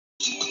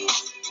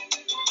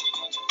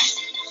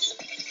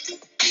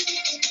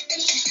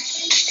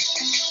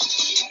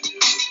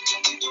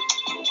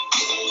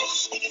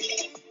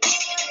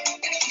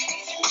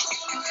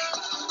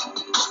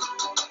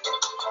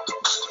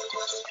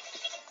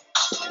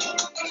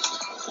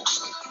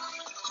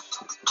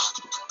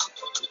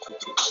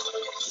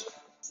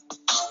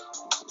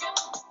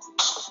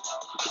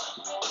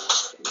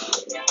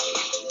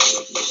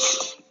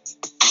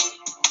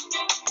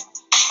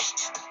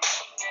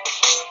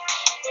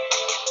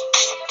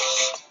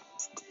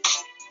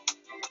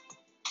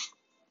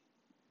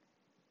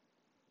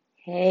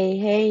Hey,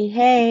 hey,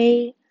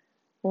 hey,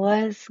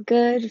 what's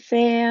good,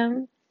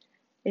 fam?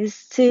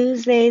 It's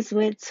Tuesdays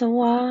with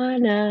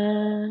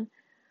Tawana.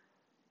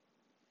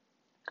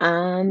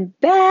 I'm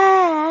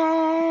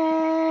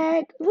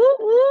back. Woo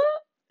woo.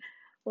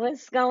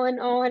 What's going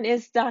on?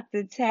 It's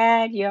Dr.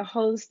 Tad, your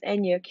host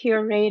and your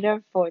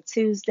curator for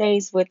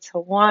Tuesdays with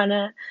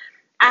Tawana.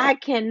 I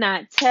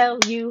cannot tell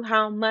you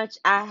how much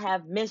I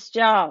have missed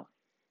y'all.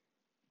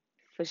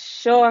 For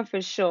sure,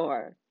 for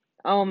sure.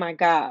 Oh my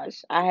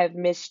gosh, I have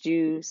missed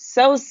you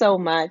so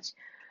much,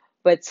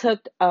 but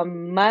took a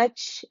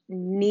much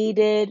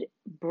needed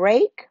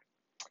break.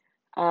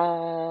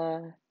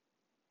 Uh,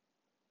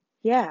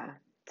 yeah,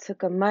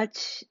 took a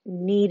much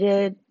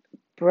needed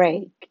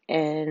break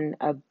and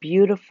a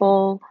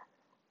beautiful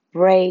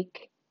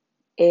break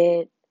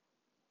it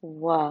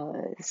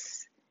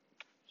was.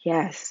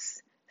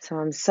 Yes. So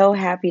I'm so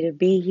happy to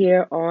be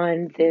here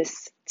on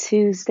this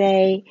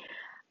Tuesday.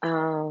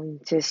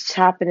 Just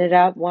chopping it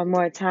up one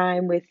more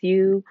time with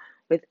you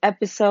with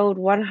episode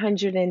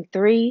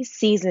 103,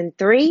 season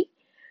 3.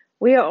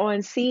 We are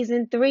on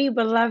season 3,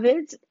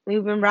 beloveds.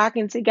 We've been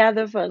rocking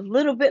together for a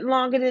little bit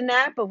longer than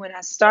that, but when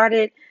I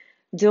started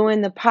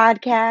doing the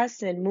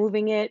podcast and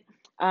moving it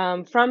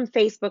from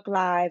Facebook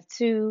Live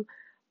to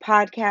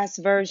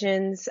podcast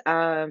versions,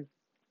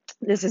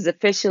 this is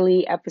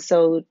officially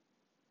episode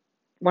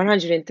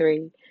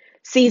 103,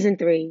 season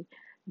 3,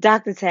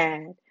 Dr.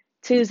 Tad,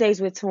 Tuesdays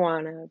with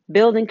Tawana,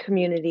 building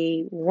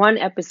community, one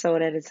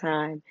episode at a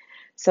time.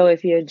 So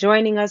if you're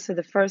joining us for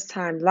the first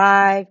time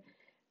live,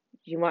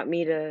 you want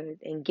me to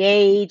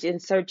engage,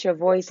 insert your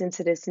voice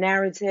into this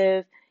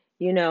narrative,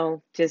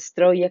 just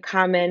throw your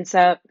comments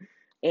up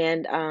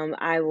and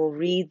I will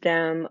read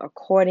them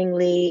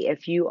accordingly.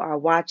 If you are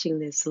watching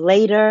this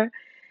later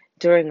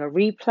during a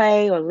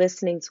replay or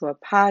listening to a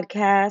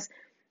podcast,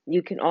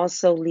 you can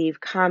also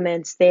leave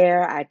comments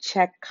there. I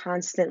check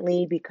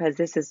constantly because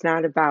this is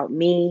not about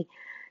me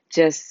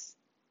just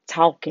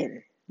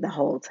talking the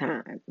whole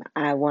time.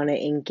 I want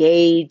to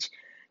engage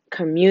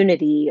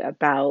community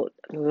about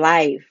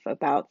life,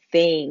 about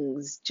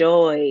things,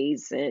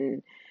 joys,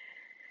 and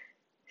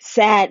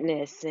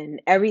sadness,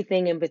 and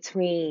everything in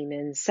between,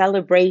 and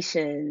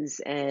celebrations,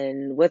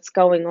 and what's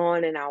going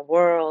on in our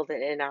world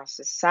and in our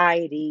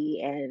society,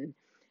 and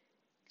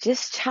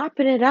just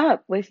chopping it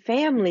up with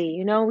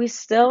family. We're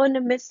still in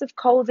the midst of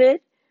COVID.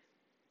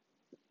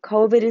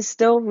 COVID is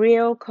still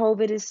real.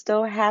 COVID is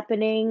still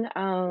happening.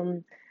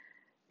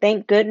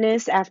 Thank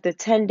goodness, after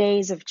 10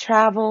 days of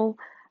travel,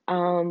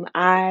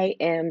 I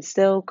am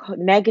still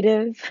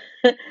negative.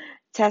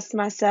 Test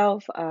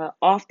myself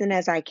often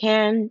as I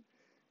can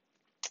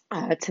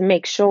to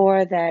make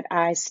sure that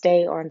I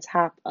stay on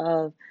top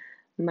of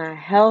my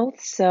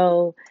health.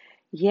 So,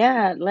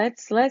 yeah,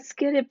 let's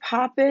get it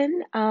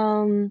popping.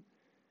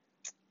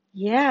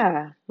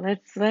 Yeah,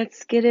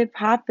 let's get it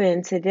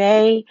popping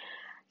today.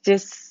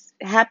 Just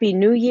happy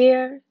New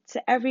Year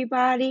to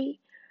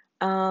everybody.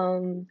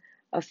 Um,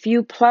 a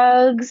few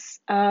plugs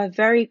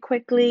very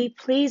quickly.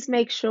 Please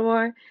make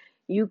sure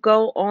you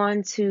go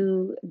on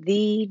to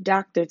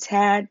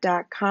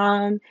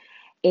thedrtad.com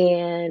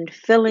and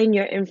fill in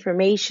your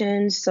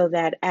information so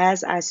that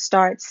as I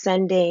start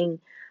sending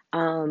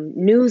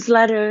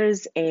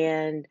newsletters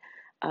and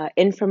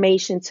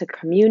information to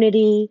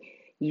community,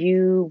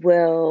 you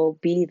will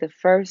be the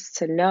first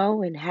to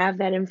know and have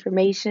that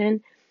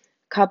information.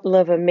 Couple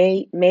of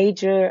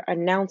major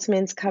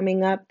announcements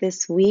coming up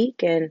this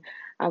week, and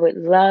I would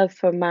love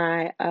for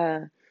my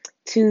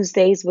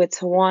Tuesdays with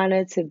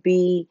Tawana to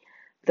be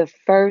the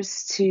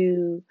first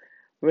to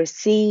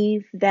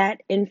receive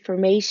that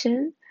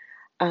information.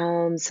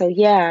 So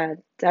yeah,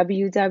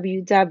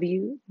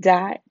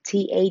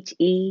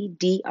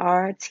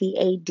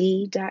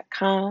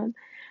 www.thedrtad.com.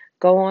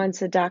 Go on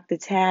to Dr.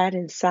 Tad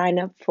and sign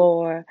up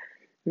for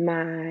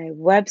my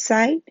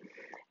website.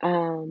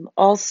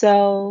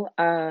 Also,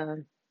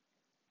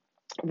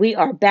 we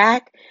are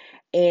back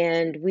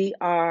and we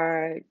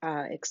are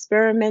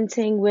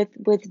experimenting with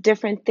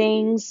different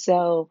things.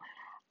 So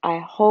I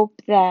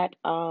hope that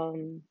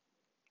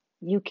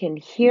you can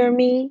hear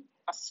me.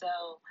 So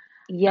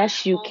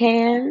yes, you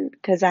can,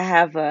 because I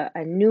have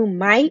a new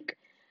mic.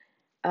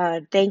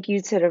 Thank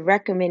you to the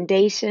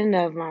recommendation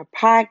of my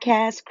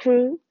podcast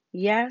crew.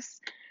 Yes.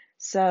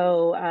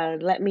 So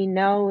let me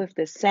know if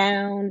the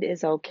sound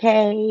is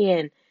okay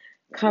and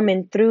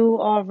coming through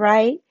all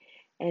right.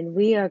 And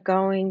we are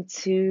going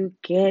to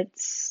get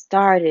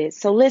started.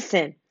 So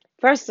listen,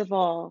 first of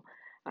all,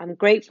 I'm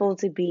grateful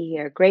to be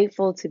here,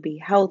 grateful to be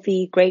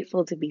healthy,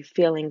 grateful to be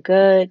feeling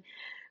good,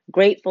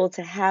 grateful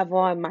to have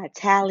on my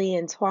Tally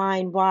and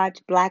Twine watch,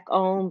 black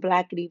owned,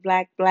 blackety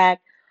black,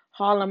 black,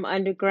 Harlem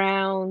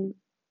Underground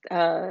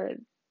uh,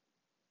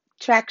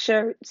 track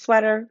shirt,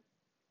 sweater.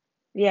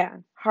 Yeah,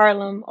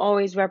 Harlem,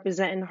 always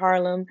representing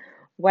Harlem.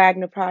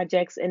 Wagner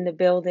Projects in the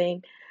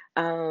building.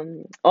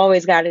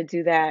 Always got to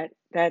do that.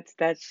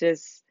 That's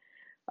just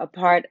a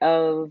part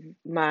of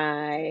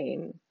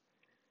my,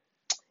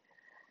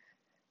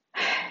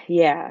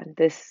 yeah,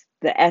 the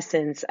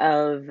essence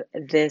of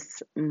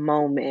this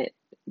moment.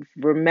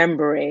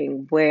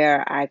 remembering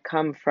where I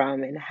come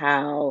from and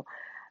how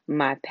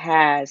my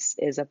past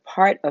is a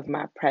part of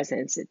my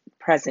present.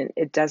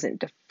 It doesn't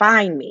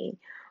define me,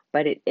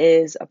 but it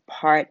is a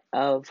part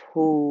of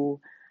who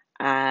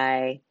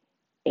I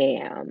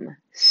am.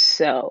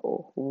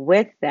 So,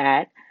 with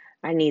that,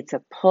 I need to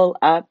pull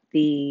up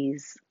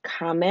these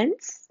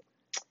comments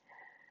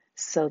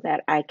so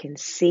that I can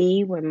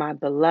see when my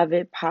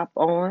beloved pop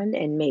on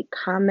and make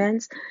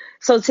comments.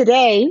 So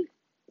today,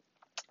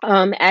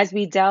 as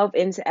we delve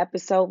into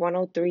episode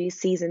 103,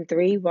 season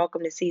 3,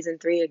 welcome to season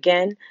 3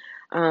 again.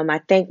 I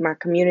thank my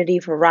community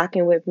for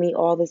rocking with me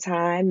all the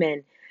time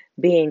and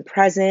being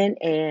present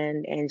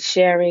and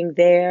sharing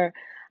their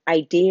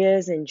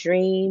ideas and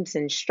dreams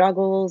and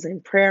struggles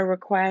and prayer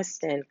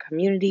requests and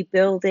community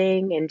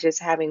building and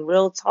just having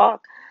real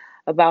talk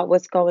about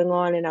what's going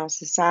on in our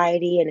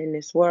society and in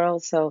this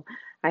world. So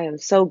I am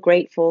so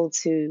grateful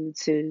to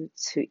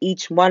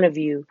each one of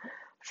you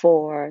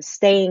for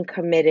staying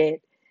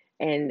committed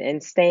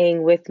and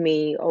staying with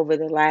me over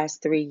the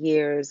last 3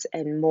 years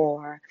and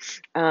more.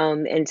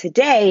 And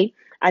today,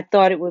 I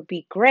thought it would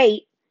be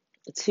great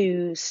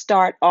to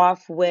start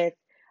off with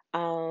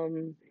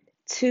um,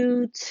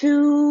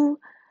 two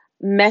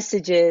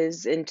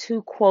messages and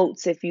two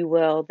quotes, if you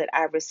will, that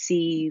I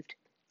received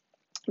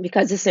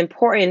because it's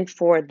important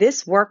for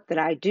this work that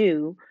I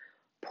do,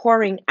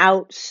 pouring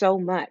out so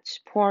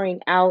much,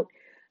 pouring out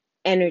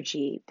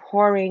energy,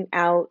 pouring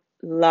out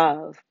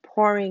love,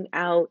 pouring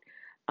out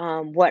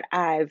what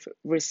I've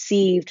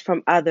received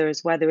from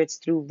others, whether it's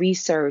through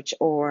research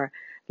or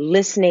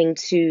listening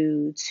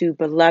to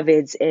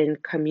beloveds in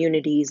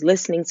communities,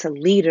 listening to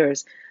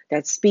leaders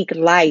that speak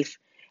life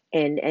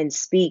and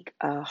speak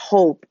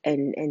hope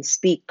and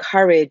speak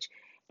courage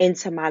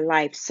into my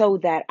life so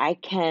that I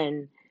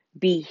can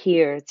be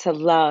here to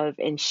love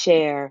and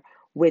share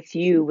with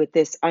you with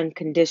this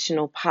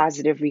unconditional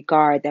positive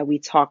regard that we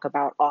talk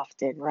about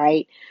often,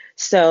 right?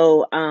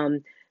 So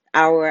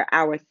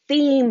our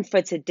theme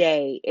for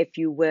today, if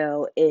you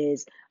will,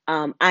 is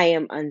I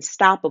am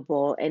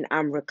unstoppable and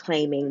I'm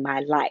reclaiming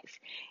my life.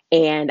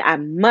 And I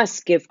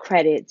must give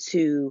credit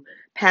to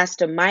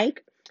Pastor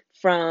Mike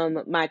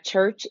from my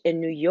church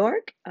in New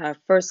York,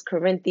 First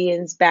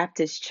Corinthians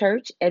Baptist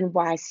Church,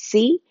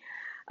 NYC.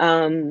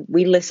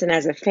 We listen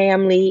as a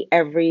family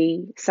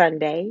every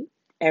Sunday,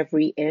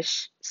 every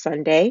ish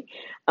Sunday.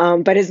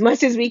 But as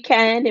much as we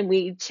can, and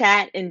we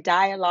chat and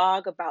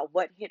dialogue about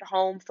what hit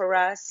home for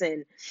us,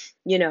 and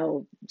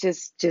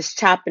just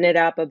chopping it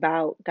up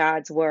about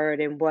God's word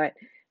and what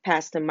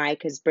Pastor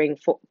Mike has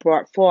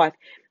brought forth.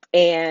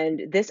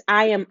 And this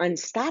 "I am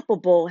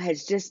unstoppable"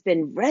 has just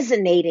been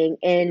resonating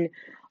in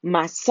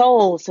my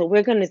soul. So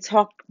we're going to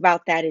talk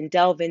about that and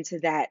delve into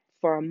that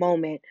for a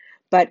moment.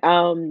 But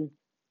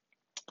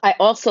I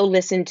also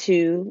listen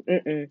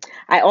to,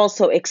 I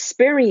also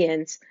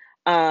experience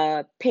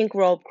Pink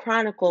Robe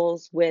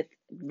Chronicles with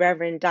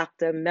Reverend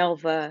Dr.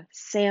 Melva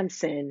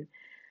Sampson,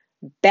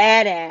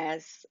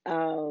 badass,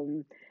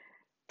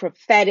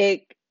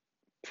 prophetic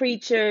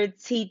preacher,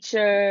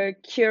 teacher,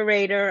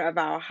 curator of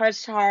our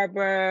Hush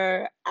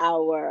Harbor,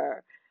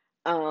 our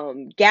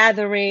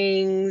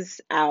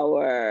gatherings,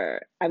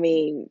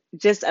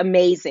 just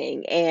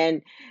amazing.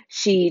 And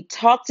she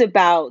talked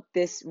about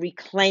this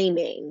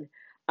reclaiming.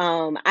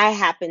 I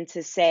happen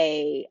to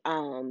say,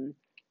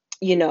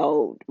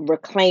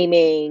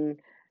 reclaiming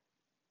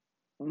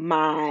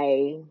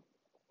my,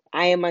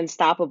 I am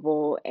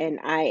unstoppable and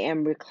I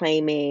am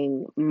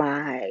reclaiming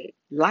my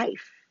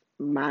life,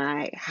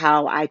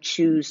 how I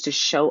choose to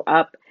show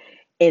up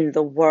in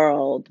the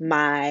world,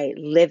 my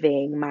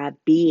living, my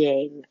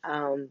being.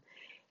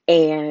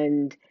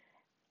 And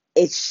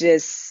it's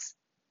just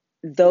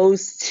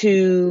those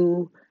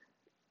two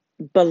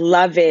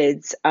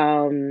beloveds,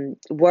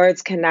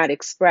 words cannot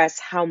express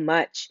how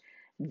much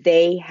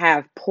they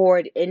have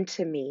poured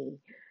into me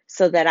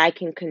so that I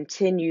can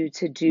continue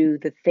to do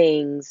the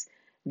things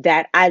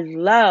that I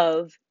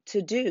love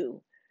to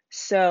do.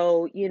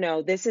 So,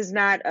 this is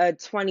not a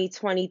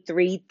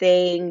 2023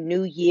 thing,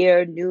 new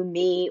year, new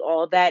me,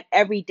 all that.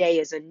 Every day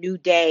is a new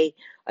day,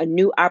 a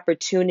new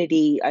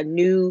opportunity, a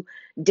new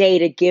day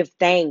to give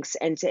thanks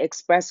and to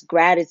express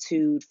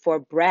gratitude for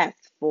breath,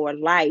 for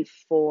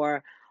life,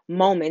 for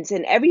moments,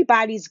 and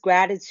everybody's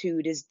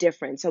gratitude is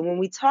different. So when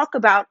we talk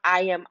about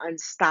I am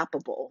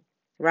unstoppable,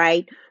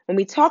 right? When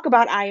we talk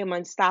about I am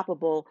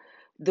unstoppable,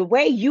 the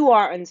way you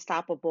are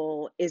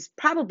unstoppable is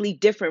probably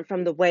different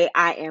from the way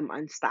I am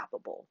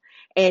unstoppable.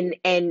 And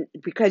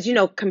because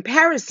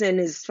comparison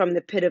is from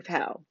the pit of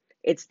hell.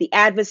 It's the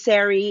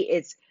adversary,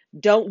 it's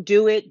don't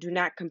do it, do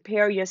not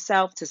compare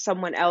yourself to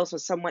someone else or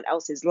someone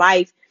else's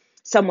life,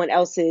 someone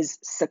else's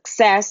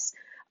success,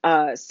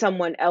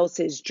 someone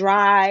else's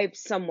drive,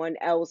 someone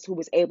else who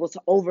was able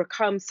to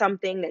overcome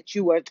something that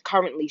you are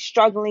currently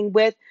struggling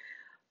with.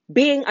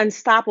 Being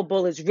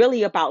unstoppable is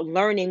really about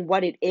learning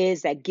what it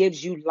is that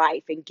gives you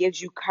life and gives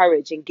you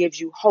courage and gives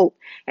you hope.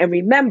 And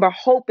remember,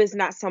 hope is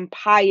not some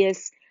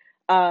pious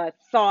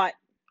thought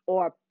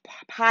or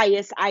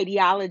pious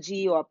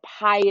ideology or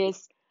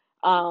pious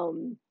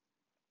um,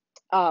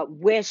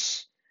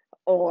 wish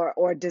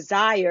or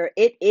desire.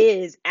 It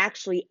is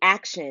actually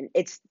action.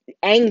 It's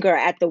anger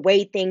at the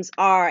way things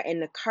are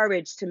and the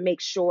courage to make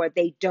sure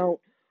they don't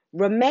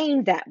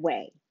remain that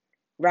way.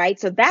 Right.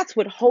 So that's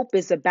what hope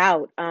is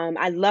about.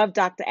 I love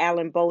Dr.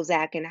 Alan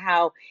Bozak and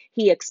how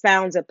he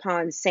expounds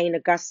upon St.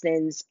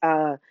 Augustine's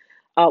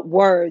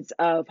words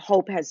of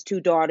hope has two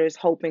daughters,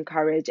 hope and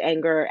courage,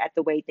 anger at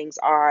the way things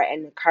are,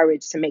 and the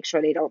courage to make sure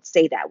they don't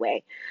stay that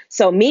way.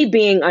 So, me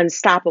being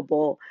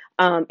unstoppable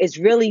is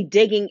really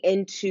digging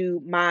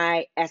into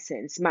my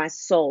essence, my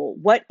soul.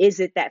 What is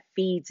it that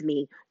feeds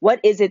me? What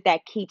is it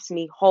that keeps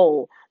me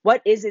whole?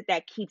 What is it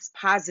that keeps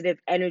positive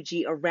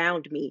energy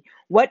around me?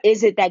 What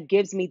is it that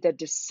gives me the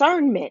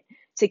discernment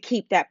to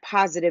keep that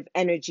positive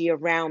energy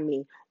around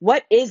me?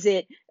 What is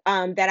it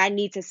that I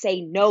need to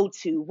say no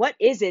to? What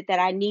is it that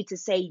I need to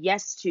say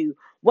yes to?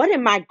 What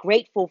am I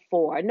grateful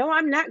for? No,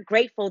 I'm not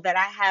grateful that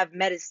I have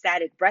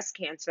metastatic breast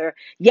cancer,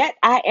 yet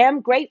I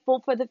am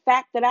grateful for the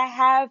fact that I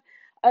have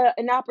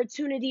an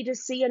opportunity to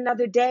see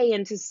another day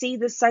and to see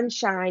the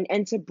sunshine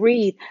and to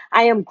breathe.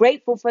 I am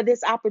grateful for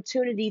this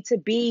opportunity to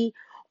be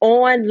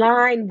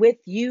online with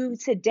you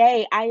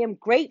today. I am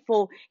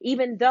grateful,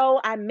 even though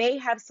I may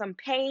have some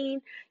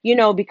pain,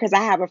 because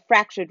I have a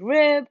fractured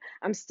rib.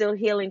 I'm still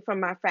healing from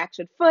my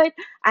fractured foot.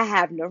 I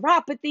have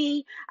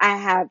neuropathy. I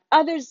have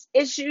other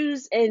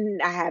issues,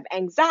 and I have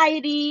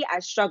anxiety. I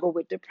struggle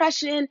with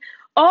depression,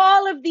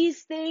 all of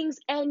these things,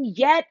 and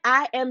yet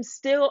I am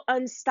still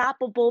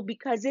unstoppable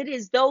because it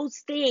is those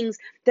things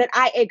that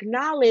I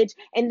acknowledge,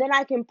 and then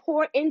I can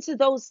pour into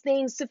those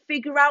things to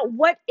figure out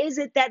what is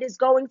it that is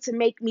going to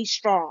make me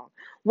strong.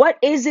 What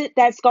is it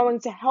that's going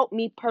to help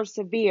me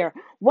persevere?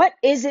 What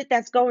is it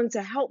that's going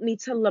to help me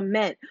to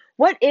lament?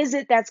 What is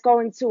it that's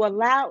going to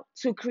allow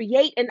to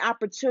create an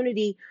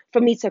opportunity for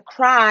me to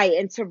cry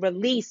and to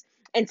release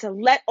and to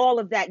let all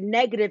of that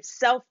negative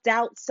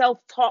self-doubt,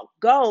 self-talk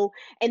go,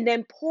 and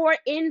then pour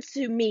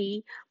into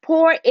me,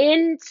 pour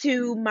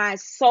into my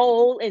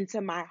soul, into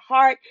my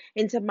heart,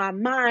 into my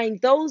mind,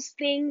 those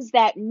things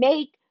that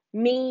make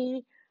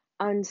me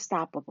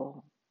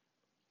unstoppable.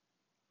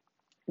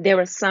 There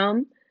are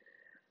some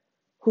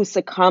who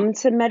succumb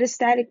to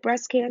metastatic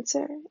breast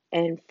cancer,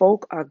 and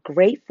folk are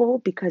grateful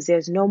because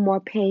there's no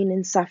more pain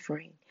and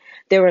suffering.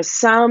 There are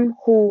some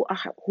who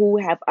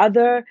have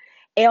other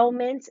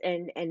ailments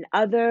and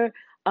other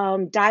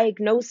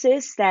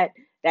diagnoses that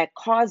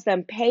cause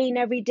them pain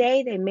every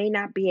day. They may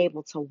not be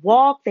able to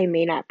walk, they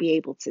may not be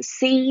able to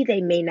see,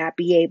 they may not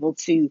be able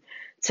to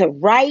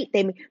write,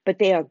 but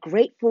they are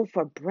grateful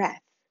for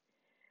breath,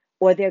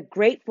 or they're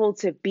grateful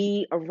to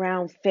be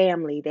around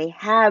family. They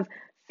have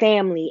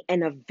family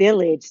and a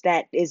village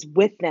that is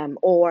with them,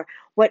 or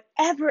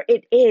whatever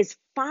it is,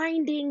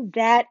 finding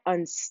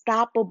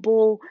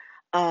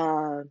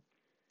uh,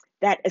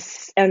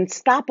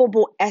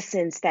 unstoppable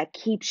essence that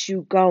keeps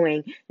you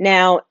going.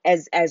 Now,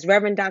 as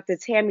Reverend Dr.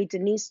 Tammy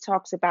Denise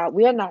talks about,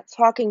 we are not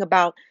talking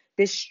about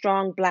this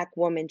strong Black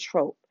woman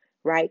trope,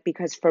 right?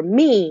 Because for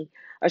me,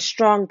 a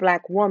strong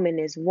Black woman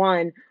is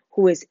one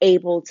who is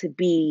able to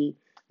be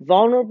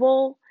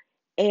vulnerable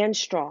and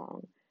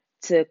strong,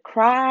 to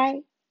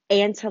cry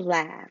and to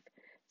laugh,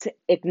 to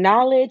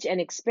acknowledge and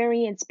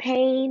experience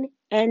pain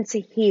and to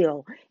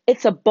heal.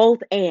 It's a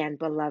both and,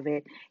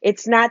 beloved.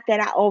 It's not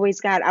that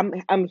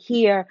I'm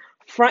here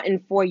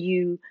fronting for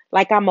you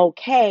like I'm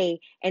okay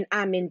and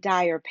I'm in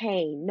dire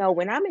pain. No,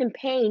 when I'm in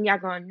pain, y'all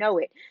gonna know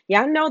it.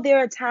 Y'all know there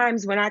are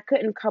times when I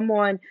couldn't come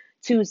on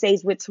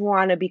Tuesdays with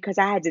Tawana because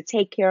I had to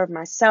take care of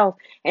myself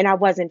and I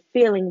wasn't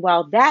feeling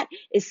well. That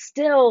is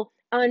still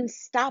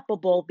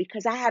unstoppable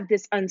because I have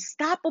this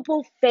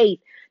unstoppable faith,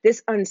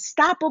 this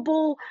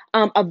unstoppable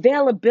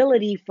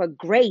availability for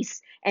grace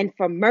and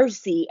for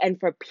mercy and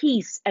for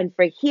peace and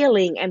for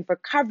healing and for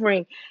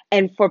covering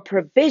and for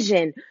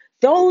provision.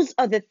 Those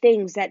are the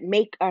things that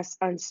make us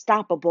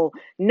unstoppable,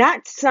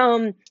 not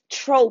some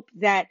trope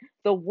that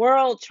the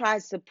world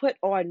tries to put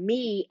on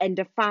me and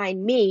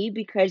define me,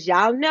 because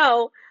y'all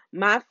know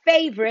my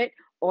favorite,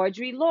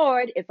 Audre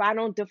Lorde, if I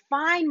don't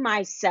define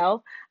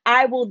myself,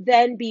 I will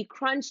then be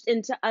crunched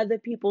into other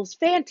people's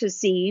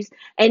fantasies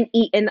and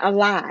eaten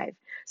alive.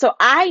 So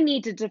I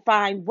need to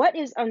define what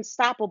is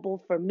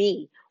unstoppable for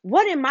me.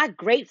 What am I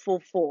grateful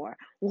for?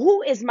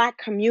 Who is my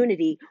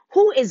community?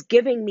 Who is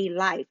giving me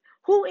life?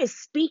 Who is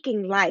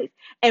speaking life?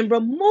 And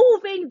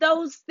removing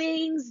those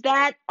things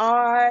that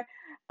are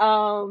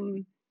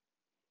um,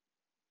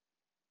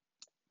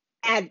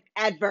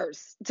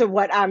 adverse to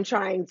what I'm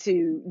trying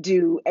to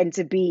do and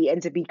to be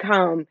and to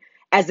become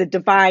as a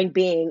divine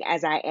being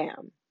as I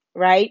am,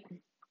 right?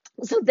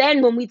 So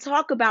then when we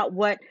talk about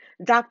what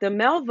Dr.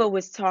 Melva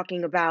was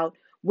talking about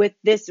with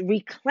this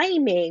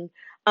reclaiming,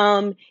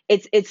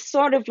 it's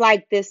sort of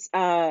like this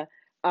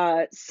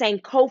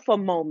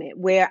Sankofa moment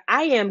where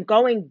I am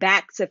going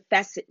back to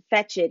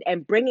fetch it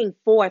and bringing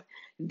forth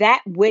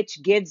that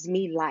which gives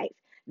me life,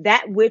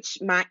 that which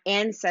my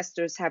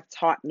ancestors have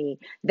taught me,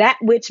 that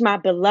which my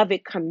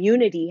beloved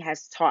community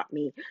has taught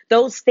me,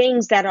 those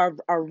things that are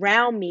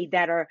around me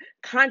that are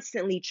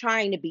constantly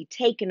trying to be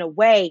taken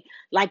away,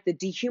 like the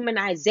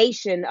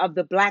dehumanization of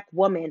the Black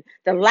woman,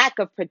 the lack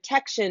of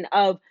protection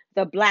of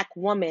the Black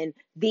woman,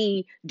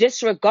 the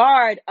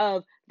disregard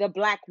of the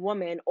Black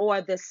woman,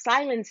 or the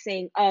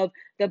silencing of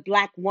the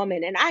Black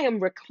woman. And I am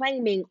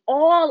reclaiming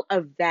all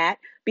of that,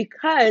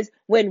 because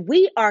when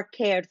we are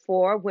cared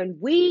for, when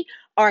we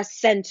are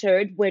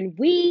centered, when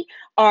we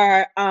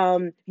are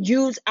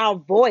use our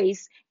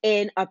voice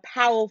in a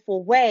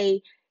powerful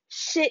way,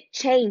 shit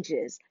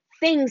changes,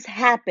 things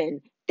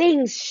happen,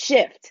 things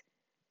shift,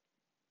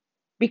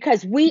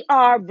 because we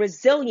are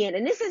resilient.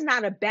 And this is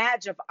not a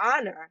badge of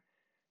honor,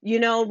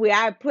 where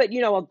I put,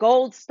 a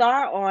gold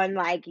star on,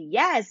 like,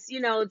 yes,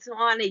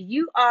 Tawana,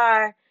 you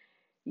are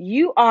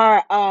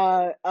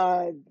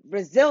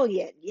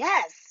resilient.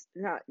 Yes.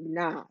 No,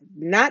 no,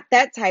 not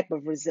that type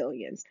of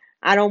resilience.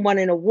 I don't want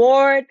an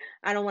award.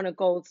 I don't want a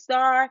gold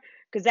star,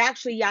 because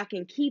actually y'all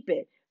can keep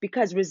it,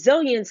 because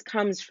resilience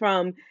comes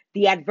from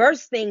the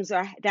adverse things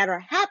that are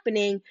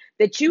happening,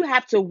 that you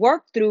have to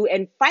work through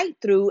and fight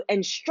through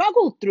and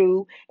struggle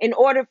through, in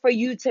order for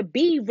you to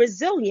be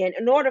resilient,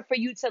 in order for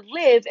you to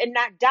live and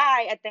not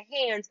die at the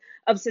hands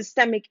of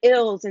systemic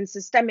ills and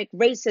systemic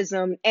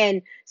racism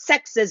and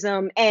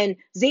sexism and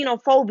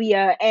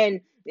xenophobia,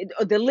 and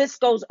the list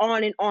goes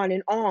on and on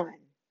and on.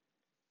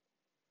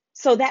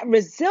 So that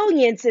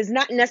resilience is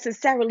not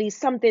necessarily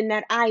something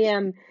that I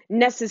am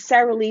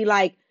necessarily,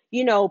 like,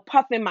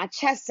 puffing my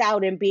chest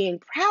out and being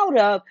proud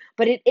of,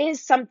 but it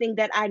is something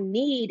that I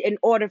need in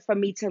order for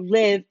me to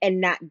live and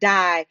not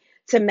die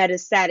to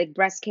metastatic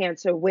breast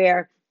cancer,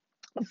 where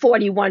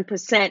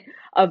 41%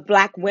 of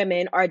Black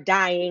women are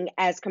dying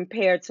as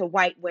compared to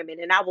white women.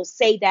 And I will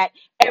say that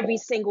every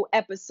single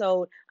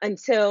episode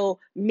until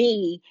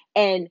me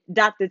and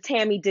Dr.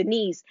 Tammy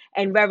Denise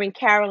and Reverend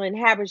Carolyn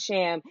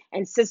Habersham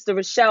and Sister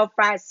Rochelle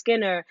Fry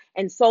Skinner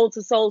and Soul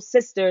to Soul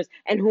Sisters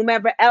and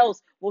whomever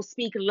else will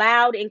speak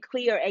loud and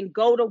clear and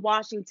go to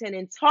Washington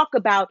and talk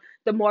about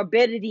the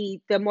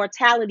morbidity, the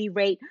mortality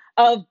rate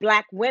of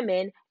Black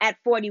women at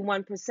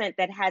 41%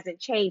 that hasn't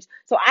changed.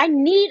 So I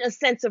need a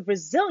sense of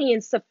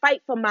resilience to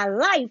fight for my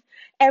life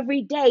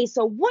every day.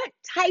 So what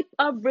type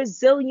of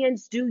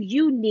resilience do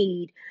you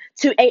need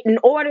in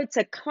order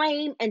to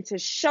claim and to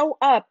show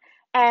up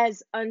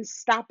as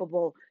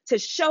unstoppable, to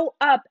show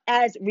up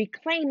as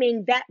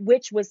reclaiming that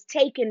which was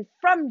taken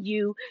from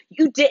you?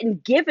 You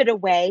didn't give it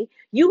away.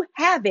 You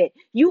have it.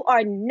 You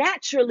are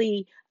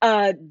naturally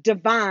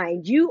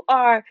divine. You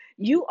are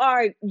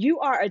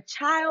a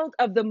child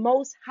of the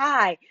Most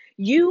High.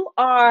 You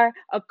are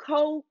a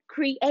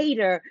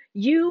co-creator.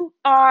 You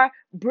are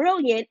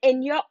brilliant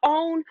in your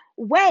own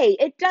way.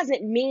 It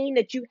doesn't mean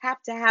that you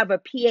have to have a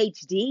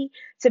PhD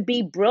to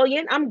be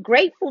brilliant. I'm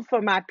grateful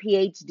for my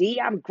PhD.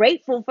 I'm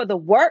grateful for the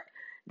work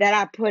that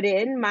I put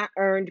in, my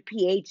earned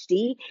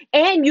PhD.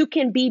 And you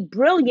can be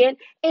brilliant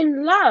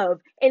in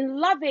love, in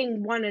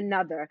loving one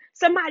another.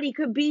 Somebody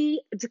could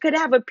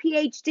have a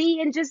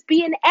PhD and just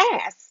be an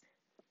ass.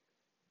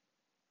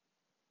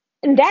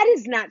 And that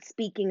is not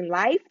speaking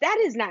life. That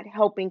is not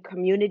helping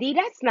community.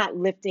 That's not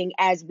lifting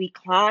as we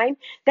climb.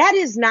 That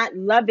is not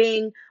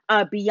loving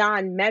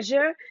beyond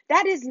measure.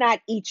 That is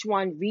not each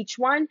one reach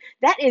one.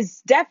 That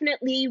is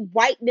definitely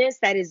whiteness.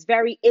 That is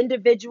very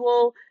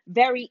individual,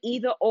 very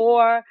either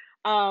or,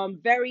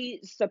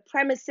 very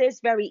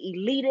supremacist, very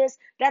elitist.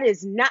 That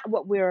is not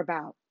what we're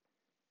about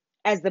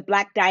as the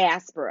Black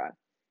diaspora.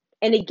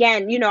 And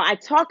again, I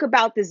talk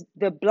about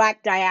the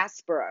Black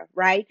diaspora,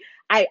 right?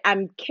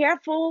 I'm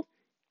careful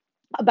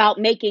about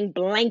making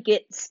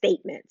blanket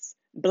statements.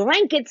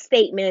 Blanket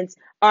statements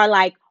are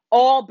like,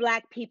 all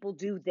Black people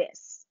do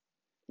this,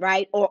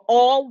 right? Or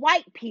all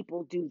white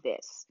people do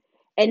this.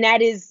 And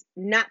that is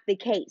not the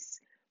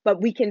case.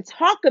 But we can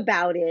talk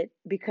about it,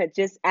 because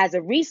just as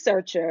a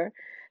researcher,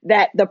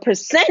 that the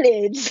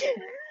percentage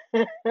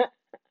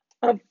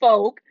of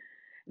folk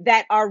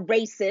that are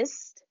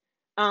racist,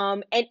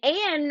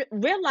 and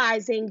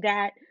realizing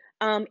that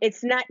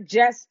it's not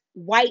just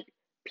white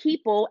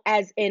people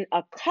as in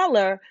a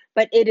color,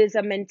 but it is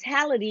a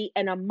mentality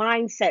and a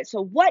mindset.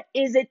 So what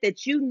is it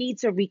that you need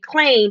to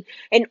reclaim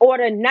in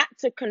order not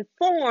to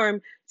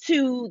conform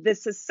to the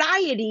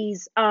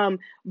society's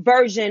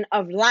version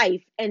of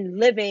life and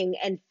living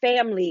and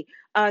family,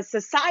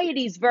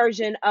 society's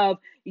version of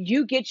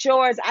you get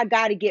yours, I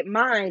got to get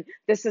mine,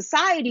 the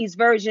society's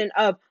version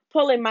of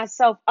pulling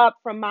myself up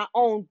from my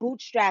own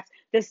bootstraps,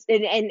 this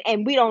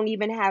and we don't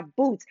even have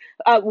boots.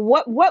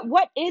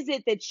 What is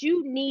it that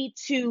you need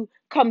to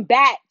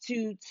combat,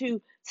 to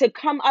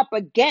come up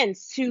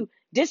against, to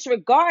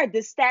disregard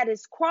the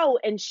status quo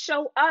and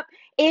show up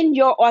in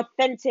your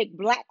authentic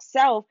Black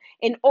self,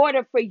 in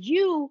order for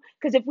you?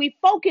 Because if we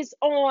focus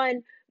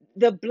on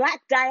the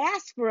Black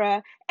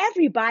diaspora,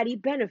 everybody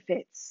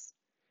benefits.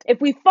 If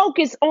we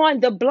focus on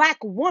the Black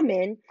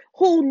woman,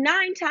 who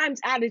 9 times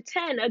out of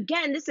 10,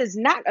 again, this is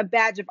not a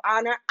badge of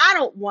honor, I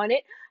don't want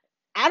it,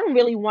 I don't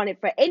really want it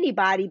for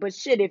anybody, but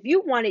shit, if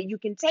you want it, you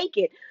can take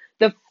it.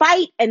 The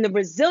fight and the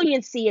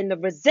resiliency and the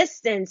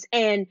resistance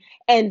and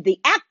the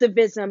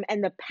activism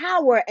and the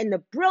power and the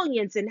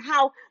brilliance and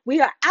how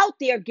we are out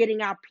there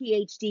getting our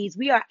PhDs.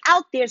 We are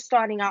out there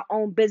starting our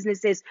own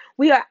businesses.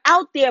 We are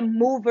out there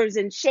movers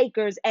and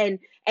shakers and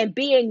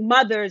being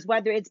mothers,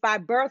 whether it's by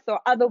birth or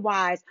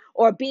otherwise,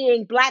 or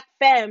being black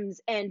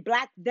femmes and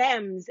black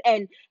thems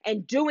and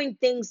doing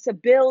things to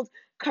build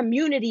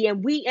community.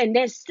 And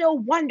they're still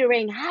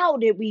wondering, how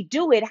did we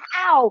do it?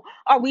 How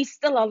are we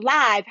still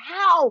alive?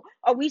 How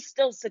are we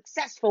still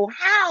successful?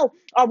 How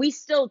are we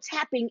still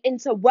tapping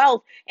into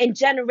wealth and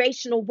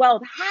generational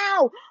wealth?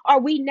 How are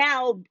we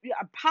now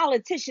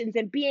politicians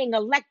and being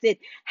elected?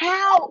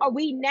 How are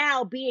we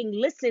now being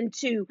listened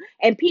to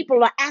and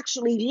people are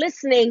actually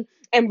listening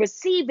and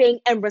receiving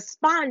and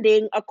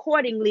responding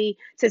accordingly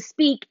to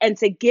speak and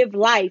to give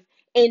life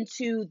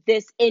into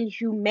this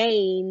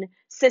inhumane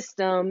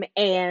system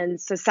and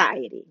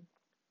society?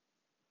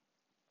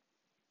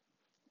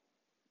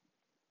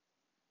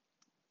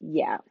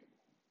 Yeah,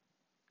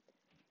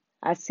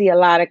 I see a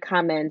lot of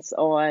comments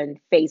on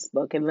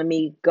Facebook, and let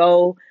me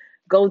go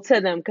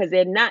to them because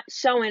they're not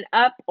showing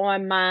up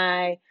on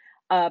my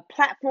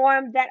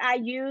platform that I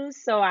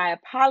use. So I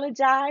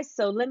apologize.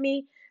 So let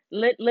me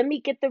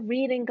get the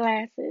reading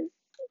glasses.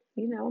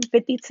 You know, I'm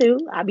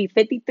 52. I'll be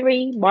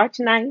 53 March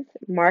 9th.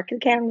 Mark the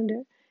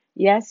calendar.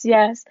 Yes,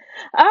 yes.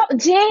 Oh,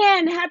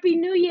 Jan, Happy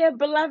New Year,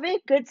 beloved.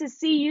 Good to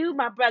see you.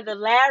 My brother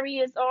Larry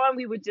is on.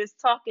 We were just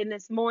talking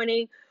this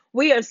morning.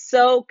 We are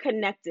so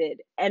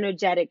connected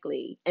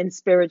energetically and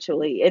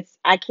spiritually.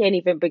 I can't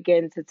even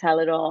begin to tell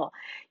it all.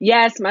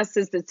 Yes, my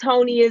sister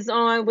Tony is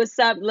on. What's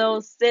up,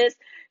 little sis?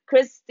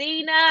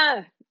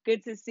 Christina,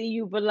 good to see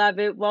you,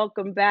 beloved.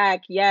 Welcome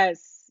back.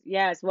 Yes,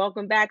 yes.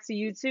 Welcome back to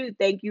you too.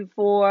 Thank you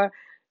for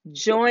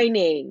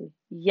joining.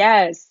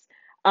 Yes.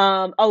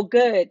 Oh,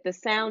 good. The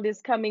sound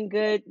is coming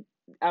good.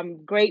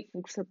 I'm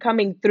grateful for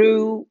coming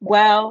through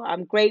well.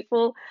 I'm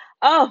grateful.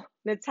 Oh,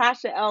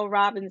 Natasha L.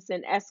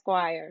 Robinson,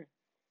 Esquire.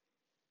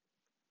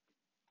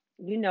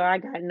 You know I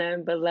got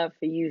nothing but love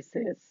for you,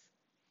 sis.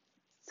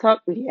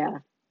 Talk, yeah.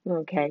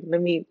 Okay,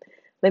 let me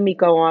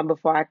go on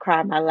before I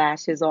cry my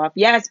lashes off.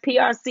 Yes,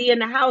 PRC in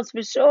the house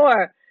for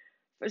sure.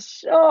 For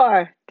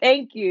sure.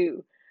 Thank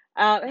you.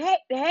 Hey,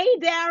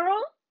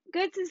 Daryl.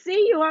 Good to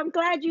see you. I'm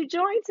glad you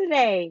joined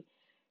today.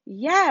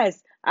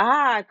 Yes.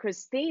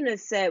 Christina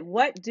said,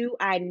 what do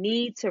I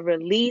need to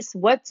release?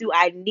 What do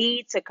I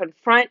need to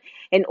confront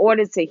in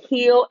order to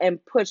heal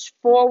and push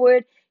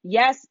forward?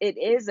 Yes, it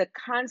is a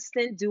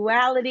constant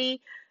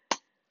duality.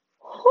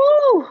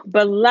 Whew,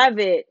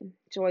 beloved,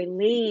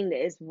 Joylene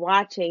is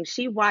watching.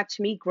 She watched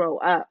me grow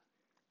up,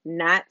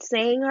 not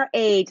saying her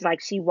age,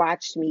 like she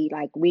watched me,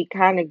 like we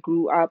kind of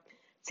grew up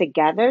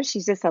together.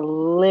 She's just a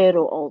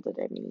little older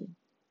than me.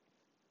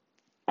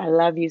 I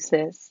love you,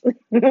 sis.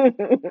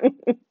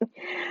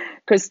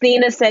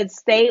 Christina said,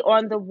 stay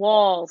on the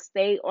wall,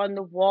 stay on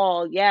the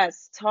wall.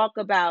 Yes, talk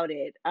about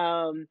it.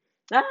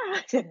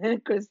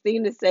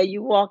 Christina said,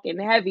 you walking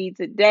heavy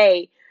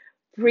today.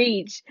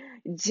 Preach.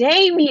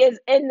 Jamie is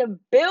in the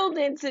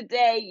building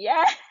today.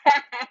 Yes.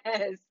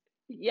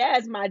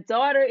 Yes, my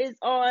daughter is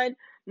on.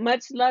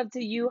 Much love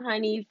to you,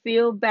 honey.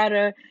 Feel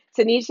better.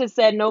 Tanisha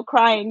said, no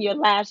crying your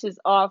lashes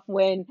off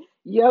when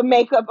your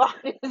makeup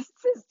artist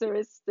sister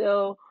is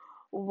still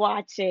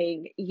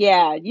watching.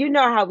 Yeah, you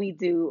know how we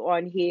do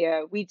on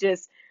here. We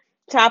just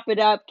chop it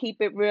up,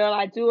 keep it real.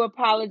 I do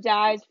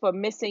apologize for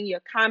missing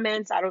your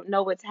comments. I don't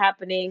know what's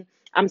happening.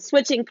 I'm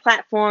switching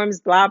platforms,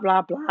 blah,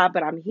 blah, blah,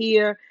 but I'm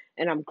here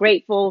and I'm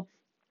grateful.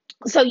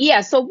 So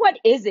yeah, so what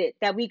is it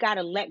that we got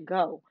to let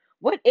go?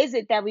 What is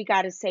it that we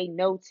got to say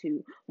no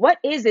to? What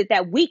is it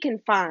that we can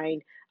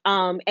find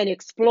and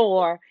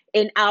explore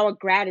in our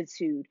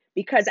gratitude?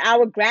 Because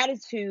our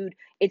gratitude,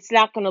 it's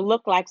not going to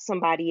look like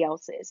somebody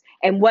else's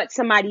and what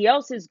somebody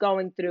else is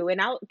going through. And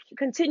I'll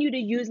continue to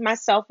use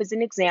myself as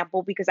an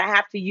example because I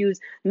have to use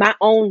my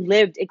own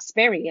lived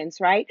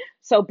experience, right?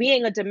 So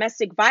being a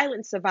domestic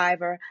violence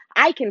survivor,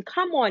 I can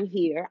come on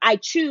here. I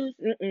choose.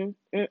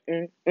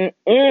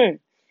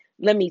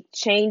 Let me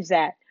change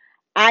that.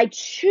 I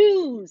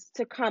choose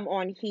to come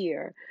on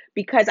here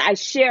because I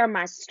share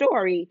my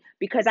story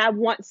because I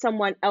want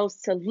someone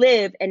else to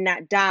live and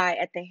not die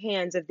at the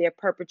hands of their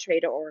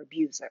perpetrator or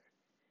abuser.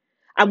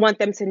 I want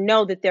them to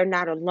know that they're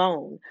not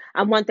alone.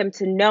 I want them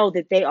to know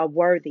that they are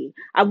worthy.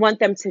 I want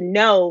them to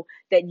know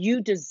that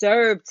you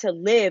deserve to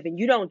live and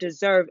you don't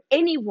deserve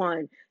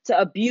anyone to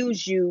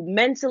abuse you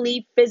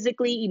mentally,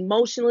 physically,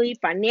 emotionally,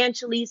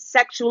 financially,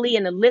 sexually,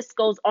 and the list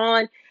goes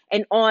on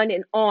and on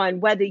and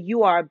on. Whether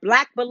you are a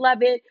Black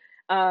beloved,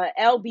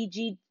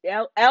 LGBTQIA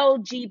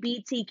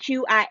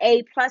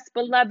plus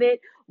beloved,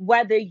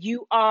 whether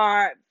you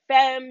are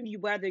femme,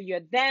 whether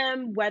you're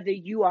them, whether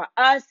you are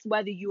us,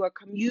 whether you are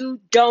you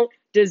don't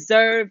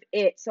deserve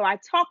it. So I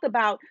talk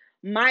about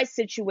my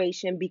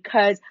situation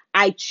because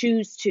I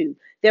choose to.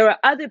 There are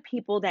other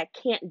people that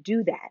can't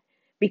do that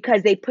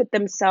because they put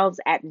themselves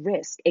at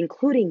risk,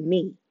 including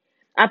me.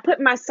 I put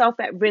myself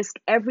at risk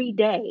every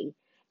day.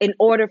 in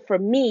order for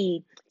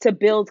me to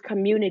build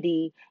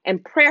community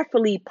and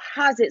prayerfully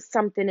posit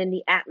something in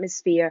the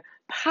atmosphere,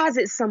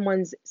 posit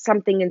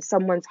something in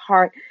someone's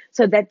heart,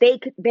 so that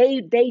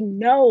they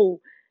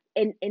know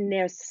in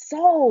their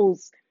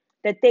souls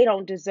that they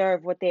don't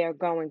deserve what they are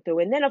going through.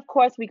 And then of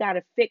course we got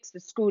to fix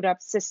the screwed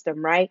up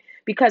system, right?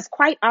 Because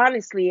quite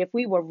honestly, if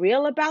we were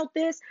real about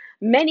this,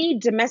 many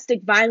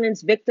domestic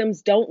violence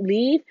victims don't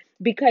leave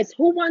because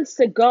who wants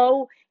to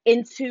go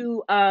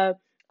into a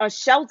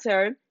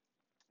shelter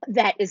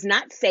that is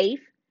not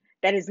safe,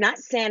 that is not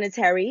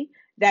sanitary,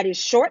 that is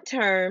short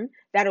term,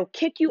 that'll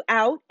kick you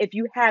out if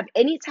you have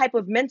any type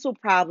of mental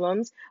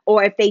problems,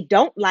 or if they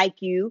don't like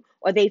you,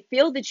 or they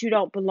feel that you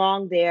don't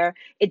belong there.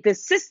 The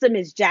system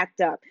is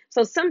jacked up.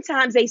 So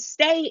sometimes they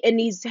stay in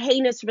these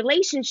heinous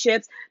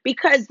relationships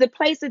because the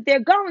place that they're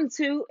going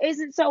to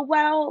isn't so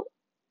well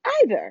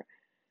either.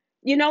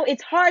 You know,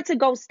 it's hard to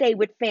go stay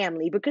with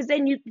family because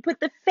then you put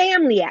the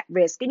family at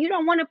risk, and you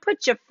don't want to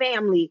put your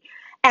family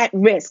at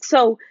risk.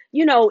 So,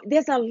 you know,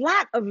 there's a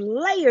lot of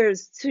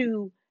layers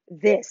to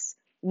this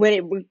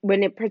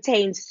when it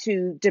pertains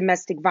to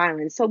domestic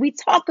violence. So we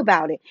talk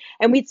about it,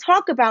 and we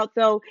talk about,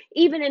 though,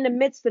 even in the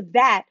midst of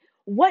that,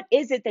 what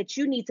is it that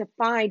you need to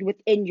find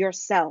within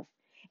yourself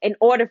in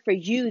order for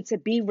you to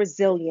be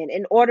resilient,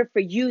 in order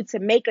for you to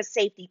make a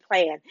safety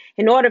plan,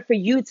 in order for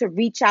you to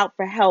reach out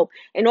for help,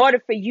 in order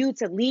for you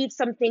to leave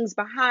some things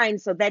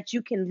behind so that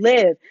you can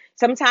live.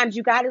 Sometimes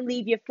you got to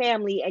leave your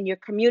family and your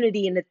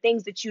community and the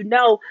things that you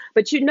know,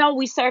 but you know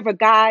we serve a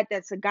God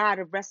that's a God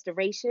of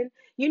restoration.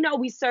 You know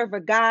we serve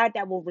a God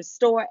that will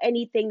restore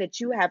anything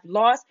that you have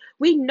lost.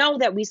 We know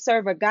that we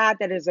serve a God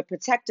that is a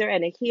protector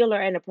and a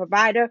healer and a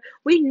provider.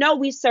 We know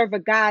we serve a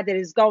God that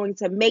is going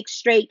to make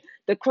straight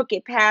the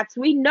crooked paths.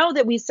 We know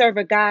that we serve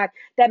a God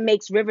that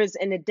makes rivers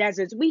in the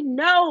deserts. We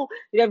know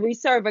that we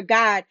serve a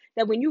God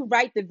that when you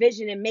write the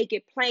vision and make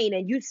it plain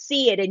and you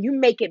see it and you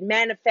make it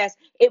manifest,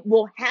 it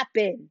will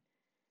happen.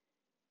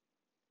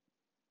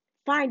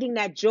 Finding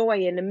that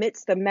joy in the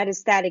midst of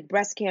metastatic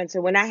breast cancer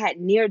when I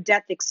had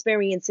near-death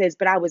experiences,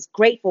 but I was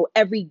grateful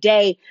every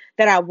day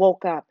that I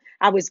woke up.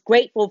 I was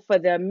grateful for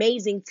the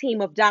amazing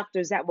team of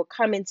doctors that would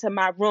come into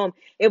my room.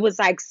 It was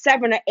like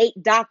 7 or 8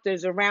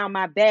 doctors around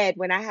my bed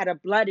when I had a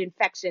blood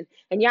infection.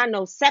 And y'all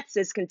know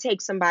sepsis can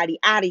take somebody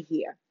out of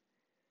here.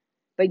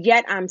 But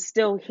yet I'm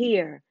still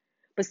here.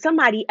 But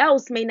somebody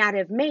else may not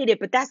have made it,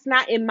 but that's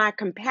not in my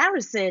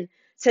comparison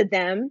to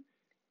them.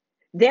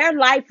 Their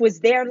life was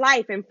their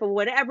life, and for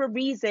whatever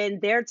reason,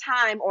 their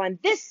time on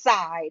this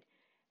side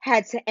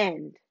had to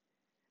end.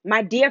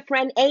 My dear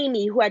friend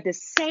Amy, who had the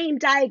same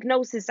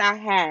diagnosis I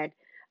had,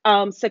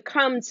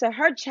 succumbed to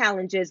her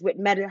challenges with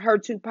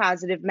HER2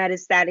 positive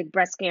metastatic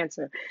breast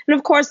cancer. And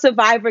of course,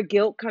 survivor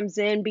guilt comes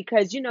in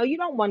because, you know, you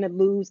don't want to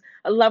lose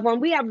a loved one.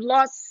 We have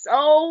lost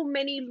so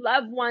many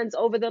loved ones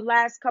over the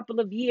last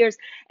couple of years.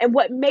 And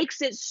what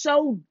makes it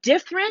so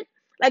different,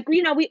 like,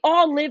 you know, we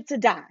all live to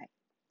die,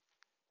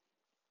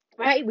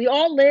 right? We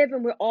all live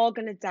and we're all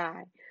going to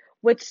die.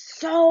 What's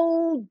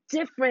so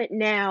different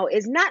now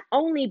is not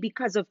only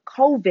because of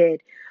COVID,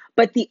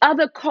 but the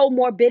other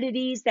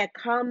comorbidities that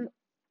come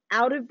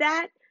out of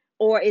that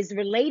or is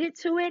related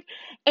to it.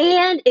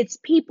 And it's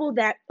people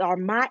that are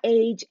my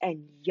age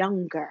and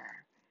younger.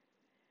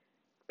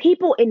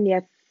 People in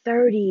their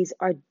 30s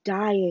are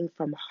dying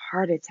from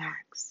heart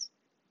attacks.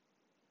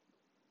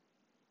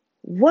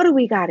 What do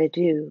we got to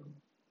do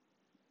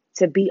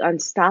to be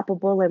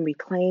unstoppable and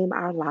reclaim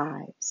our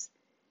lives?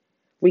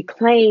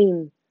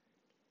 Reclaim,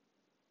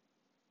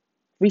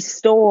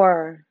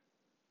 restore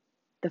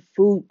the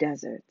food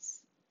deserts,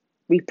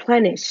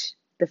 replenish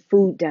the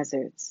food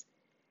deserts,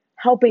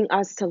 helping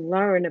us to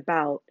learn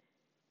about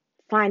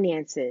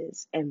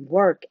finances and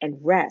work and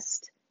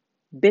rest.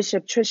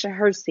 Bishop Trisha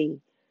Hersey,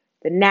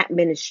 the Nat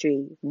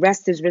Ministry,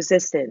 Rest is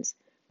Resistance.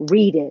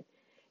 Read it.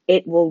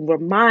 It will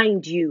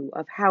remind you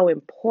of how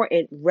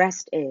important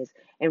rest is.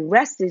 And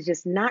rest is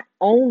just not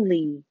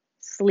only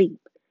sleep.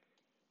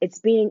 It's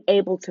being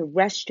able to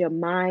rest your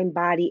mind,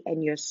 body,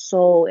 and your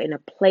soul in a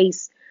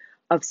place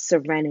of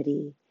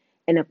serenity,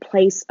 in a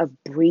place of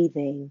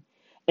breathing,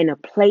 in a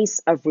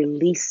place of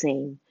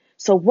releasing.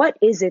 So what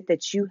is it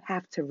that you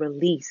have to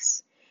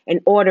release in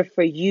order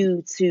for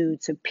you to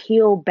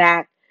peel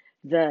back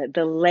the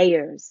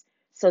layers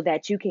so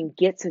that you can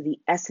get to the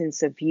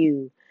essence of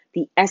you,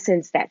 the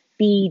essence that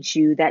feeds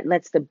you, that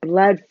lets the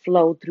blood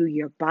flow through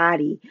your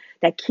body,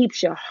 that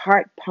keeps your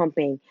heart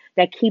pumping,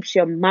 that keeps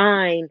your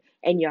mind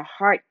and your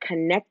heart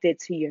connected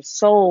to your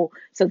soul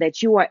so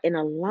that you are in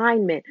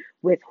alignment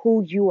with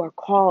who you are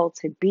called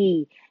to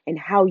be and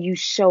how you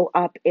show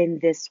up in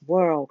this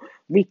world.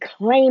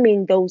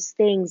 Reclaiming those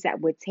things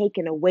that were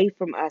taken away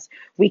from us,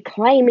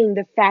 reclaiming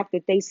the fact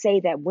that they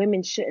say that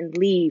women shouldn't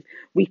leave,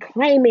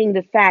 reclaiming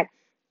the fact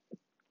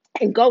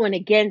and going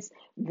against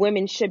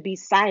women should be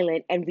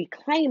silent, and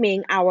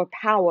reclaiming our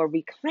power,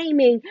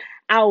 reclaiming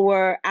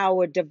our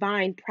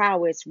divine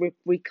prowess,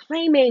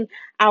 reclaiming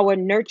our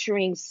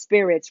nurturing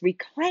spirits,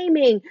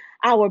 reclaiming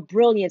our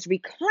brilliance,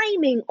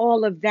 reclaiming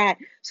all of that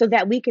so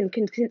that we can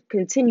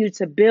continue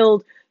to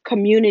build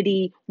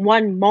community,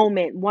 one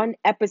moment, one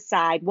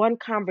episode, one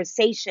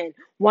conversation,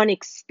 one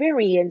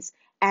experience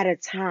at a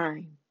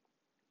time.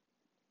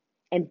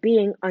 And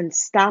being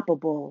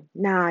unstoppable.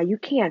 Nah, you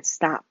can't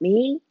stop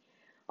me.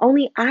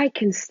 Only I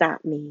can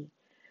stop me.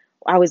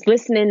 I was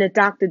listening to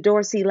Dr.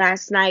 Dorsey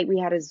last night. We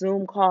had a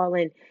Zoom call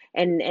and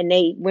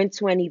they went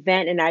to an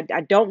event, and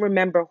I don't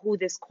remember who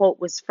this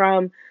quote was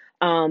from,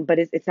 but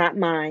it's not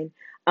mine.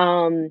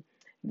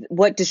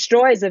 What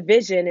destroys a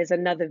vision is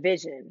another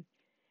vision.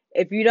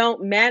 If you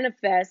don't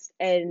manifest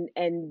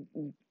and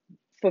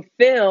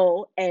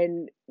fulfill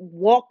and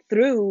walk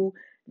through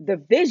the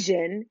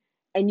vision,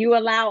 and you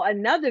allow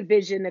another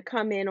vision to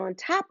come in on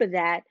top of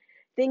that,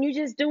 then you're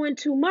just doing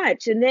too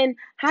much. And then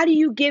how do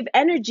you give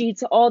energy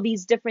to all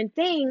these different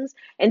things?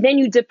 And then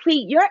you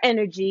deplete your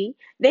energy.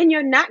 Then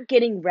you're not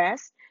getting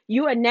rest.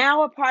 You are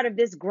now a part of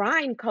this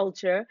grind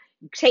culture,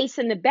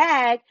 chasing the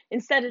bag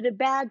instead of the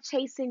bag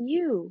chasing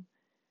you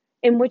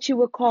and what you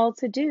were called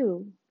to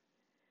do.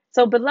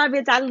 So,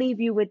 beloveds, I leave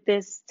you with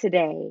this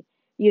today.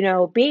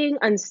 Being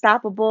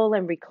unstoppable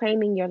and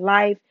reclaiming your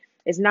life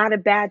is not a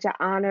badge of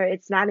honor.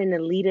 It's not an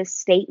elitist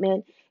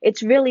statement.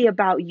 It's really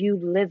about you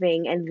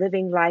living and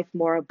living life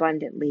more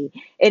abundantly.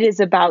 It is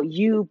about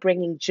you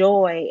bringing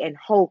joy and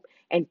hope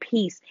and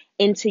peace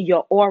into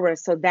your aura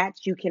so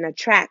that you can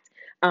attract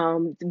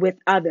with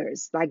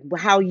others. Like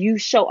how you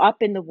show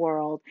up in the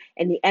world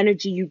and the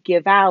energy you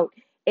give out,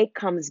 it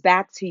comes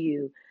back to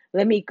you.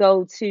 Let me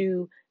go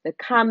to the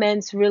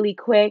comments really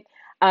quick.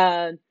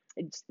 Uh,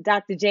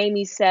 Dr.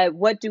 Jamie said,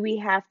 what do we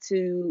have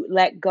to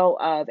let go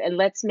of? And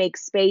let's make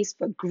space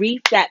for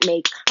grief that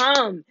may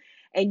come.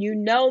 And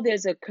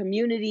there's a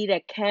community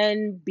that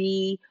can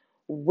be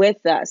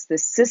with us. The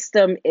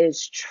system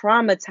is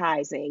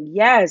traumatizing.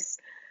 Yes.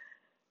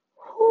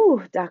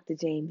 Whew, Dr.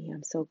 Jamie,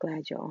 I'm so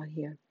glad you're on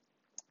here.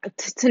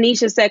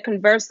 Tanisha said,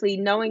 conversely,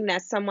 knowing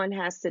that someone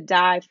has to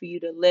die for you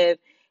to live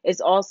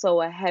is also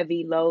a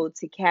heavy load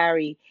to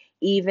carry,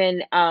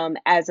 even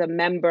as a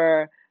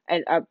member,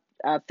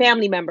 a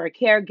family member, a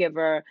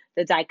caregiver.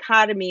 The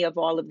dichotomy of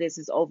all of this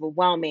is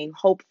overwhelming.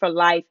 Hope for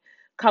life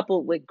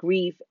coupled with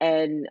grief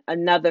and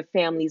another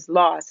family's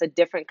loss, a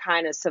different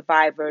kind of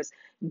survivor's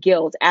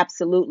guilt.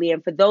 Absolutely.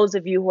 And for those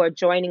of you who are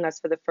joining us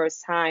for the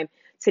first time,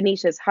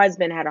 Tanisha's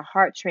husband had a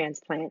heart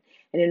transplant.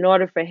 And in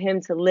order for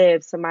him to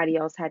live, somebody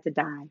else had to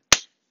die.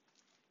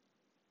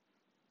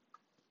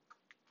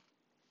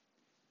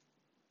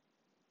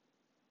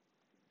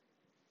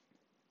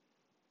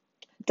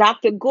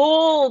 Dr.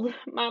 Gould,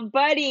 my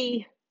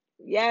buddy.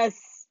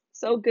 Yes,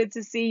 so good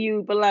to see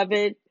you,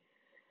 beloved.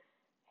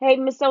 Hey,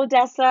 Miss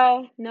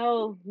Odessa.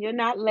 No, you're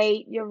not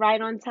late. You're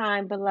right on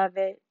time,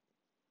 beloved.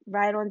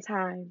 Right on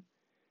time.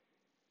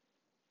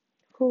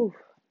 Whew.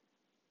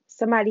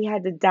 Somebody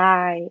had to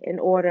die in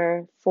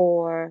order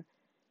for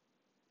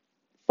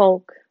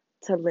folk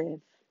to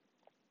live.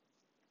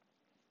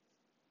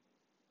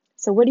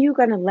 So, what are you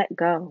going to let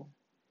go?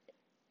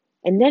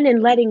 And then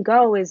in letting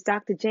go, as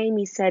Dr.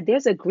 Jamie said,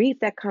 there's a grief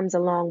that comes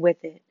along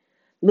with it.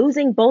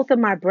 Losing both of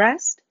my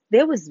breasts,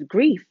 there was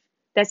grief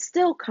that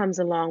still comes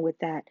along with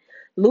that.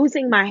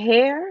 Losing my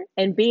hair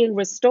and being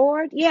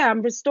restored, yeah,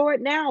 I'm restored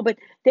now, but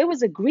there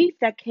was a grief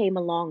that came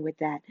along with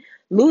that.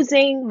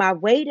 Losing my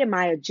weight and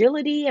my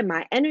agility and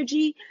my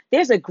energy,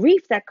 there's a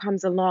grief that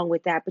comes along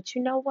with that. But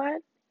you know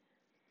what?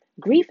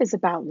 Grief is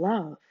about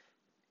love.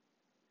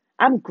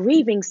 I'm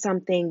grieving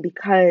something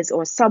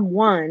or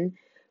someone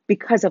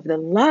because of the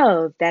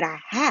love that I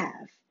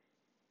have.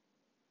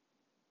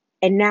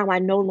 And now I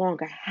no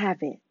longer have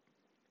it.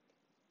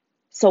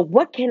 So,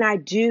 what can I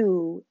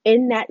do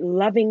in that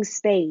loving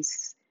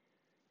space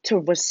to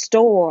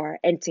restore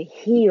and to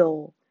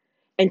heal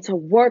and to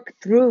work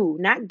through,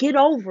 not get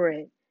over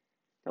it?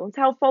 Don't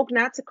tell folk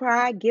not to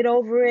cry, get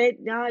over it.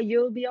 No,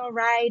 you'll be all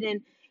right.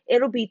 And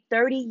it'll be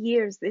 30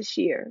 years this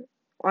year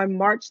on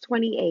March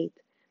 28th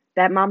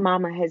that my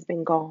mama has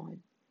been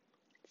gone.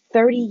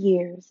 30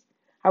 years.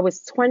 I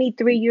was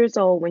 23 years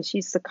old when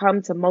she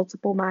succumbed to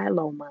multiple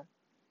myeloma.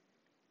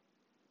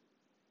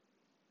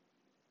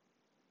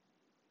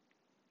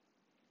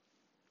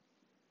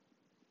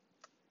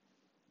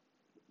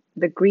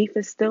 The grief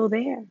is still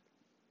there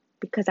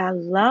because I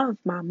love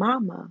my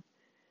mama.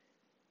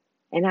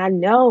 And I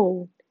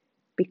know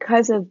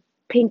because of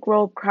Pink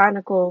Robe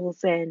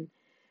Chronicles and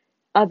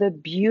other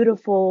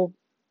beautiful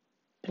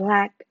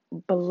Black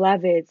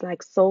beloveds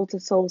like Soul to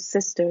Soul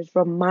Sisters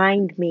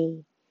remind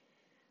me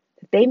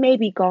that they may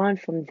be gone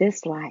from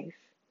this life,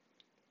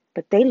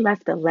 but they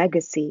left a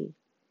legacy.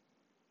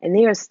 And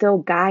they are still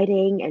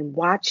guiding and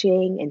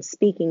watching and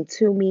speaking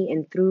to me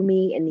and through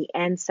me in the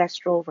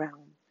ancestral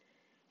realm.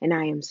 And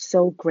I am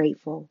so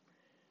grateful.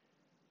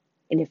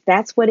 And if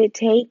that's what it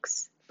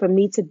takes for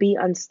me to be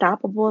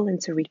unstoppable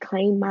and to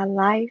reclaim my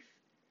life,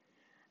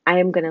 I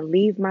am going to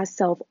leave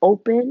myself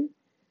open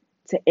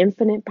to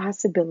infinite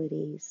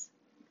possibilities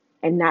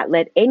and not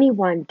let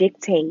anyone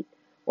dictate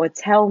or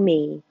tell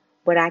me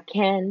what I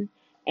can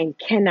and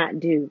cannot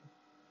do.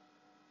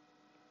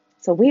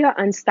 So we are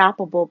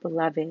unstoppable,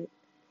 beloved.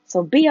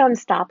 So be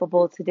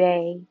unstoppable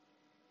today.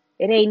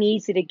 It ain't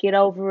easy to get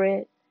over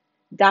it.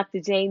 Dr.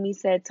 Jamie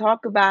said,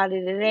 talk about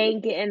it. It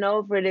ain't getting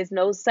over it. There's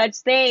no such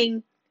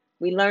thing.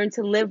 We learn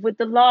to live with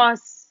the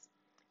loss,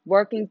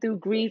 working through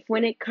grief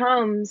when it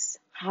comes.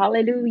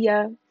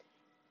 Hallelujah.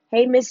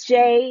 Hey, Miss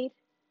Jade,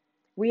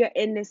 we are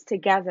in this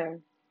together.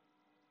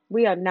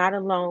 We are not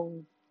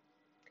alone.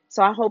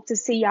 So I hope to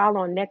see y'all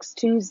on next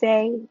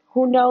Tuesday.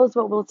 Who knows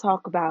what we'll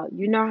talk about?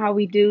 You know how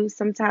we do.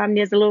 Sometimes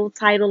there's a little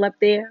title up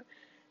there.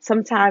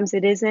 Sometimes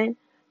it isn't.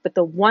 But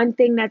the one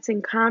thing that's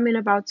in common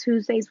about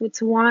Tuesdays with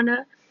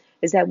Tawana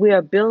is that we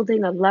are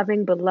building a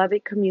loving,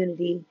 beloved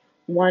community,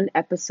 one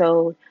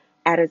episode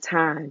at a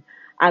time.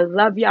 I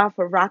love y'all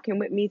for rocking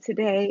with me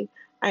today.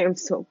 I am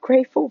so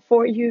grateful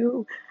for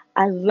you.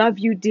 I love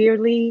you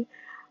dearly.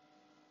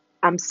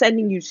 I'm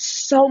sending you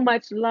so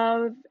much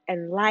love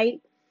and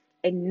light,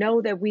 and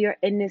know that we are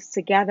in this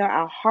together.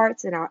 Our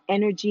hearts and our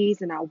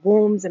energies and our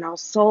wombs and our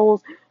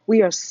souls,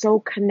 we are so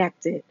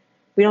connected.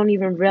 We don't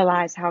even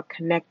realize how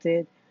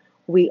connected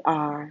we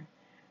are.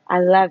 I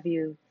love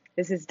you.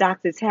 This is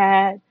Dr.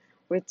 Tad.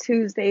 We're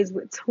Tuesdays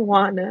with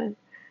Tawana.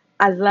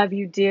 I love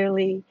you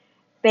dearly.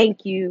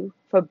 Thank you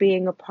for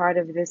being a part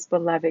of this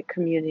beloved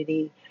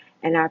community.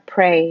 And I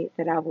pray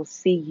that I will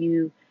see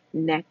you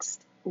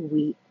next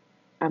week.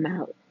 I'm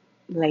out.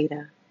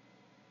 Later.